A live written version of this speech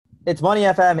It's Money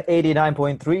FM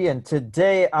 89.3, and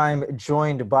today I'm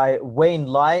joined by Wayne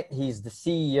Lai. He's the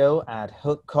CEO at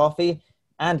Hook Coffee,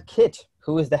 and Kit,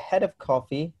 who is the head of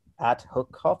coffee at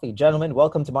Hook Coffee. Gentlemen,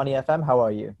 welcome to Money FM. How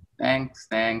are you? Thanks,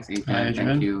 Hi, Adrian. Thank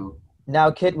Adrian. you.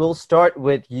 Now, Kit, we'll start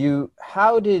with you.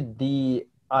 How did the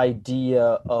idea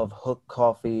of Hook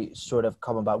Coffee sort of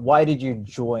come about? Why did you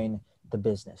join the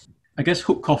business? I guess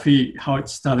Hook Coffee, how it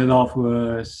started off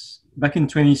was back in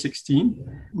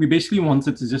 2016. We basically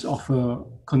wanted to just offer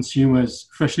consumers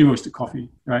freshly roasted coffee,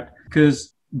 right?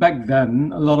 Because back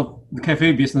then, a lot of the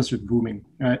cafe business was booming,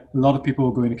 right? A lot of people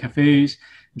were going to cafes,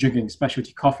 drinking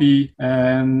specialty coffee,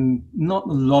 and not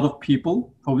a lot of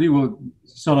people probably were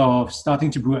sort of starting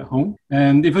to brew at home.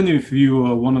 And even if you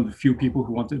were one of the few people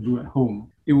who wanted to brew at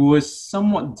home, it was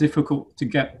somewhat difficult to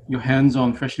get your hands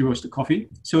on freshly roasted coffee.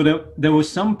 So there were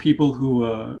some people who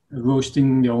were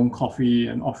roasting their own coffee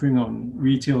and offering on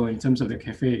retail in terms of their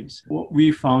cafes. What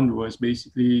we found was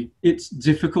basically it's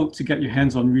difficult to get your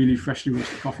hands on really freshly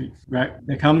roasted coffee, right?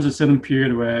 There comes a certain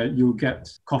period where you'll get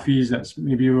coffees that's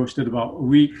maybe roasted about a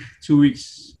week, 2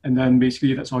 weeks, and then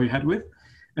basically that's all you had with.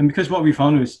 And because what we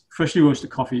found was freshly roasted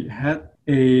coffee had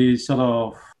a sort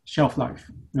of shelf life,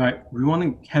 right? We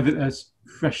want to have it as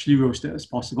freshly roasted as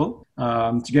possible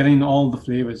to get in all the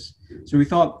flavors. So we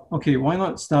thought, okay, why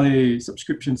not start a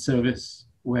subscription service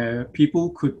where people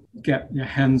could get their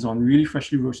hands on really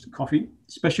freshly roasted coffee,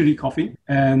 specialty coffee,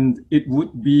 and it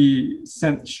would be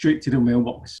sent straight to the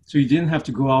mailbox. So you didn't have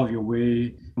to go out of your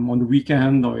way on the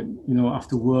weekend or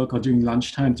after work or during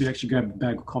lunchtime to actually grab a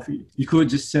bag of coffee. You could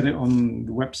just set it on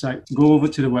the website, go over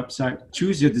to the website,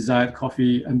 choose your desired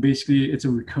coffee, and basically it's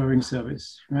a recurring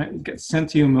service, right? It gets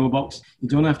sent to your mailbox. You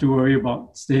don't have to worry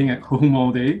about staying at home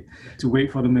all day to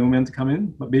wait for the mailman to come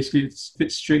in, but basically it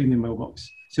fits straight in your mailbox.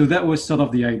 So that was sort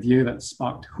of the idea that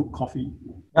sparked Hook Coffee.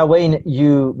 Now, Wayne,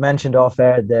 you mentioned off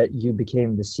air that you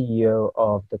became the CEO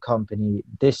of the company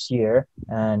this year,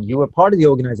 and you were part of the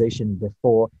organization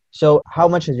before. So how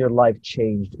much has your life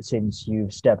changed since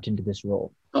you've stepped into this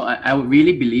role? So I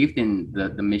really believed in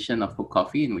the mission of Hook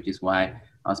Coffee, and which is why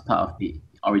I was part of the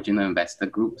original investor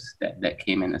groups that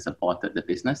came in and supported the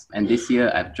business. And this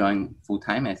year I've joined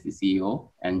full-time as the CEO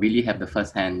and really have the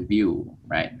first-hand view,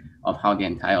 right, of how the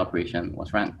entire operation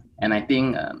was run. And I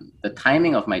think the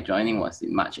timing of my joining was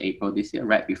in March, April this year,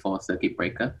 right before circuit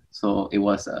breaker. So it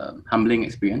was a humbling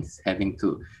experience having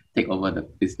to take over the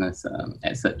business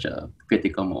at such a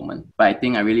critical moment. But I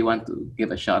think I really want to give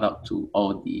a shout out to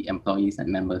all the employees and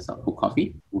members of Hook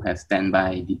Coffee who have stand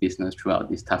by the business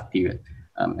throughout this tough period.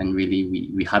 And really,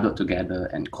 we huddled together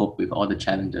and coped with all the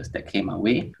challenges that came our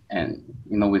way. And,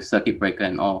 with circuit breaker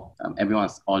and all,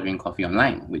 everyone's ordering coffee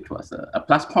online, which was a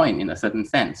plus point in a certain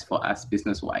sense for us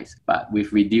business-wise. But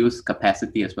with reduced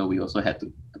capacity as well, we also had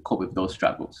to cope with those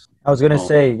struggles. I was going to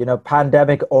say,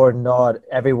 pandemic or not,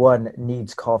 everyone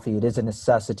needs coffee. It is a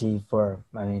necessity for,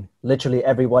 literally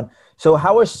everyone. So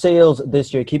how are sales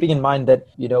this year, keeping in mind that,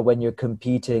 when you're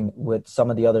competing with some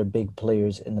of the other big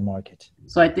players in the market?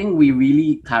 So I think we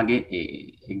really target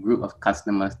a group of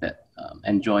customers that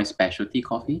enjoy specialty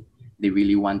coffee. They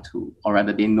really want to, or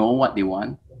rather they know what they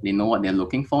want. They know what they're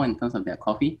looking for in terms of their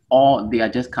coffee, or they are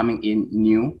just coming in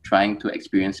new, trying to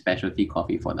experience specialty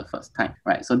coffee for the first time,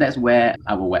 right? So that's where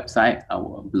our website,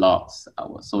 our blogs,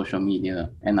 our social media,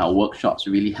 and our workshops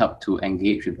really help to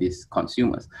engage with these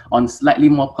consumers on slightly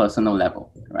more personal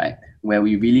level, right? Where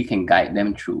we really can guide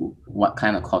them through what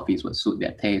kind of coffees would suit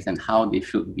their taste and how they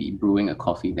should be brewing a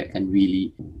coffee that can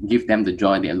really give them the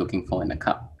joy they're looking for in a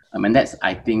cup. And that's,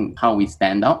 I think, how we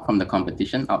stand out from the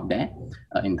competition out there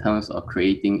in terms of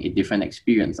creating a different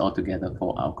experience altogether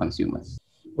for our consumers.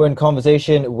 We're in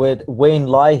conversation with Wayne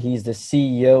Lai. He's the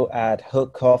CEO at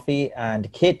Hook Coffee, and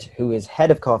Kit, who is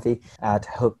head of coffee at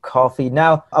Hook Coffee.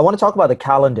 Now, I want to talk about the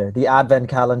calendar, the Advent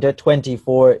calendar,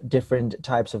 24 different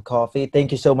types of coffee.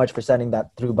 Thank you so much for sending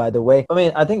that through, by the way.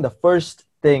 I think the first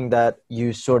thing that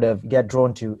you sort of get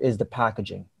drawn to is the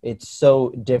packaging. It's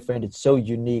so different. It's so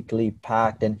uniquely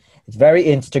packed, and it's very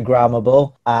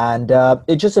Instagrammable, and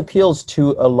it just appeals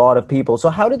to a lot of people. So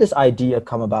how did this idea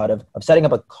come about of setting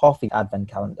up a coffee advent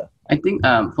calendar? I think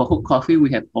for Hook Coffee,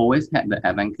 we have always had the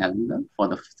advent calendar for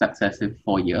the successive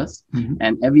 4 years. Mm-hmm.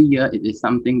 And every year it is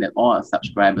something that all our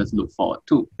subscribers look forward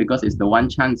to, because it's the one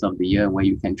chance of the year where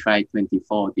you can try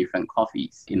 24 different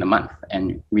coffees in a month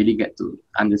and really get to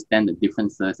understand the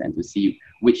differences and to see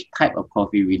which type of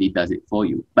coffee really does it for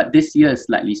you. But this year is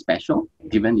slightly special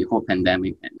given the whole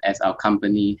pandemic, and as our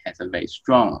company has a very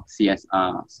strong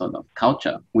CSR sort of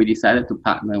culture, we decided to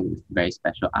partner with Very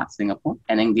Special Arts Singapore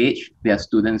and engage their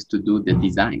students to do the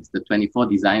designs. The 24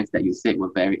 designs that you said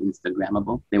were very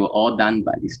Instagrammable. They were all done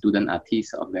by the Student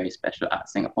Artists of Very Special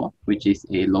Arts Singapore, which is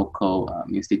a local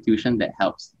institution that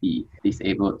helps the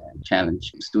disabled and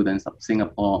challenged students of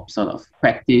Singapore sort of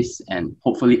practice and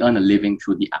hopefully earn a living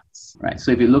through the arts, right?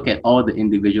 So if you look at all the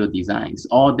individual designs,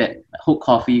 all that Hook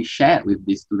Coffee shared with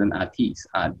the student artists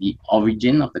are the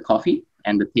origin of the coffee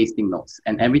and the tasting notes,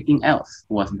 and everything else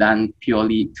was done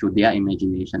purely through their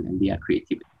imagination and their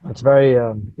creativity. It's very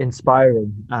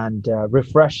inspiring and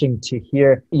refreshing to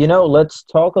hear. Let's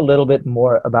talk a little bit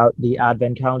more about the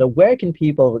Advent calendar. Where can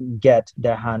people get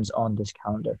their hands on this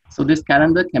calendar? So this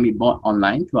calendar can be bought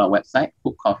online through our website,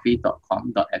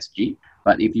 hookcoffee.com.sg.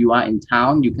 But if you are in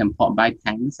town, you can pop by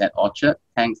Tangs at Orchard,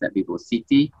 Tangs at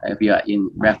VivoCity. If you are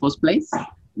in Raffles Place,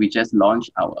 we just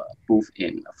launched our booth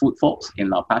in Food Folks in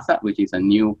Lau Pa Sat, which is a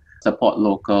new support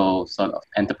local sort of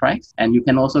enterprise. And you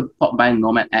can also pop by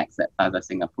Nomad X at Plaza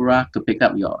Singapura to pick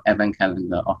up your Advent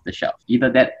calendar off the shelf. Either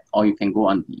that, or you can go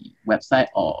on the website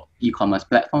or e-commerce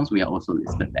platforms. We are also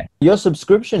listed there. Your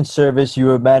subscription service you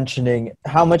were mentioning,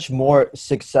 how much more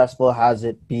successful has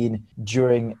it been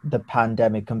during the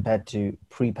pandemic compared to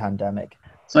pre-pandemic?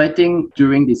 So I think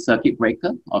during the circuit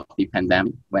breaker of the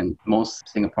pandemic, when most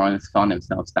Singaporeans found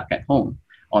themselves stuck at home,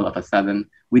 all of a sudden,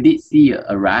 we did see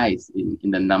a rise in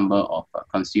the number of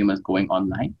consumers going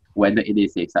online, whether it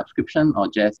is a subscription or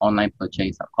just online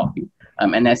purchase of coffee.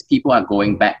 And as people are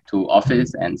going back to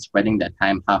office and spreading their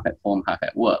time half at home, half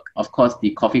at work, of course,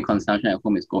 the coffee consumption at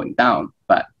home is going down.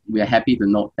 But we are happy to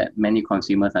note that many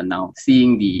consumers are now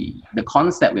seeing the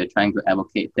concept we're trying to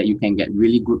advocate, that you can get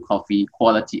really good coffee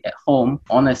quality at home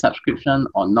on a subscription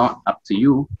or not, up to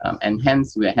you. And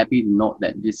hence, we are happy to note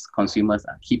that these consumers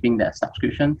are keeping their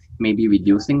subscription, maybe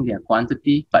reducing their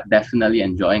quantity, but definitely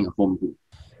enjoying a home brew.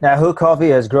 Now, Hook Coffee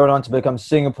has grown on to become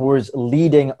Singapore's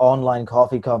leading online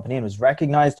coffee company and was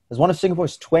recognized as one of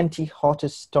Singapore's 20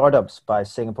 hottest startups by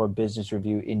Singapore Business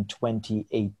Review in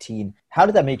 2018. How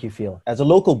did that make you feel as a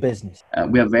local business?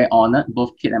 We are very honored,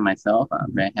 both Kit and myself are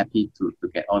very happy to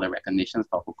get all the recognitions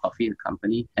for Hook Coffee, the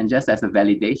company. And just as a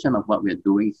validation of what we're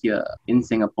doing here in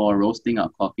Singapore, roasting our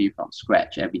coffee from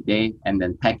scratch every day and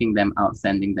then packing them out,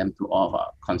 sending them to all of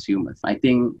our consumers. I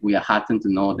think we are heartened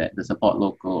to know that the Support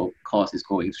Local cause is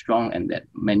going strong and that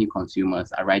many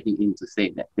consumers are writing in to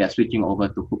say that they are switching over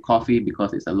to Hook Coffee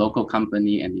because it's a local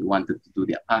company and they wanted to do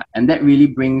their part. And that really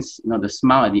brings the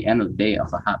smile at the end of the day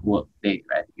of a hard work day,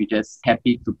 right? You're just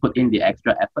happy to put in the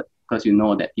extra effort because you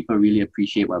know that people really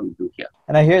appreciate what we do here.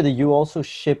 And I hear that you also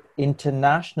ship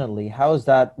internationally. How is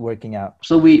that working out?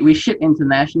 So we ship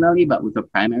internationally, but with a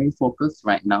primary focus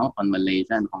right now on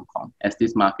Malaysia and Hong Kong, as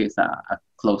these markets are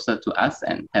closer to us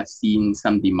and have seen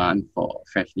some demand for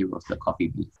freshly roasted coffee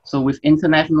beans. So with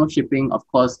international shipping, of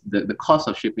course, the cost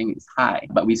of shipping is high,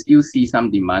 but we still see some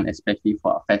demand, especially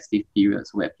for our festive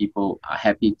periods where people are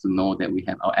happy to know that we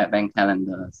have our Advent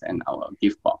calendars and our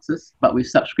gift boxes. But with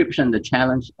subscription, the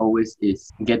challenge always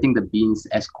is getting the beans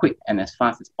as quick and as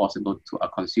fast as possible to our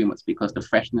consumers because the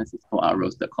freshness is for our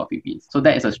roasted coffee beans. So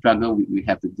that is a struggle we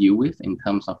have to deal with in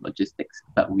terms of logistics,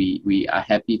 but we are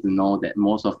happy to know that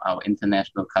most of our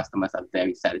international customers are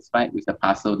very satisfied with the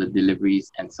parcel, the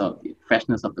deliveries, and so the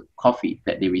freshness of the coffee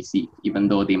that they receive, even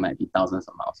though they might be thousands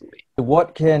of miles away.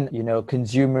 What can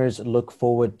consumers look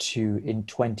forward to in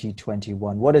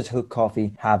 2021? What does Hook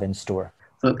Coffee have in store?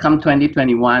 So come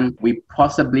 2021, we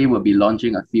possibly will be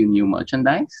launching a few new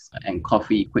merchandise and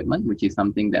coffee equipment, which is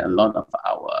something that a lot of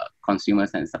our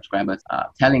consumers and subscribers are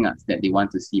telling us that they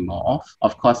want to see more of.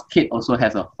 Of course, Kit also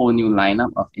has a whole new lineup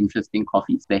of interesting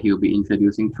coffees that he'll be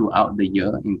introducing throughout the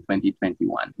year in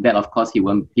 2021. That, of course, he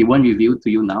won't reveal to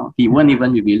you now. He won't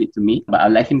even reveal it to me, but I'll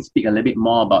let him speak a little bit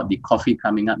more about the coffee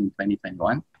coming up in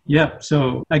 2021. Yeah,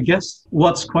 so I guess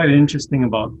what's quite interesting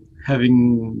about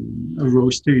having a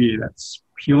roastery that's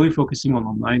purely focusing on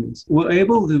online is we're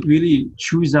able to really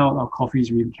choose out our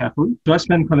coffees really carefully. So I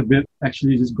spend quite a bit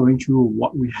actually just going through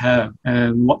what we have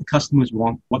and what the customers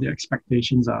want, what their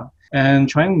expectations are, and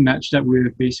trying to match that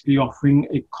with basically offering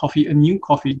a new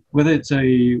coffee, whether it's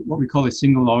what we call a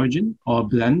single origin or a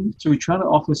blend. So we try to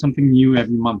offer something new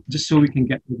every month just so we can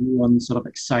get everyone sort of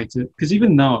excited. Because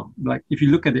even now, like if you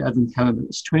look at the Advent calendar,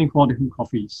 it's 24 different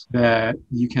coffees that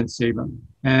you can savor.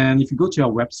 And if you go to our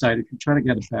website, if you try to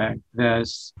get a bag,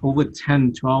 there's over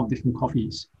 10, 12 different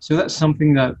coffees. So that's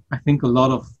something that I think a lot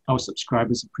of our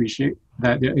subscribers appreciate.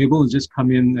 that they're able to just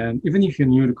come in, and even if you're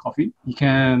new to coffee,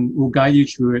 we'll guide you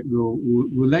through it.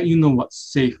 We'll let you know what's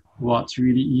safe, what's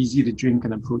really easy to drink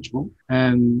and approachable.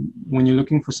 And when you're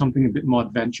looking for something a bit more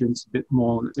adventurous, a bit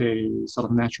more a sort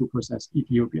of natural process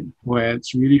Ethiopian, where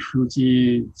it's really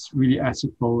fruity, it's really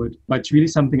acid forward, but it's really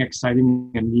something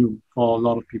exciting and new for a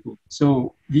lot of people.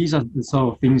 So these are the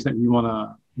sort of things that we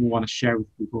want to share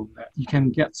with people, that you can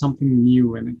get something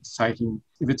new and exciting.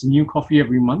 If it's a new coffee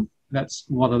every month, that's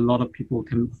what a lot of people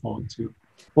can look forward to.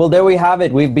 Well, there we have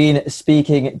it. We've been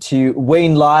speaking to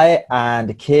Wayne Lai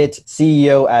and Kit,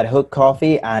 CEO at Hook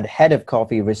Coffee and Head of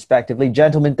Coffee, respectively.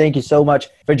 Gentlemen, thank you so much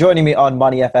for joining me on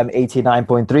Money FM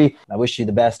 89.3. I wish you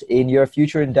the best in your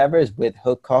future endeavors with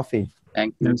Hook Coffee.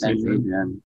 Thank you. Thanks, Adrian.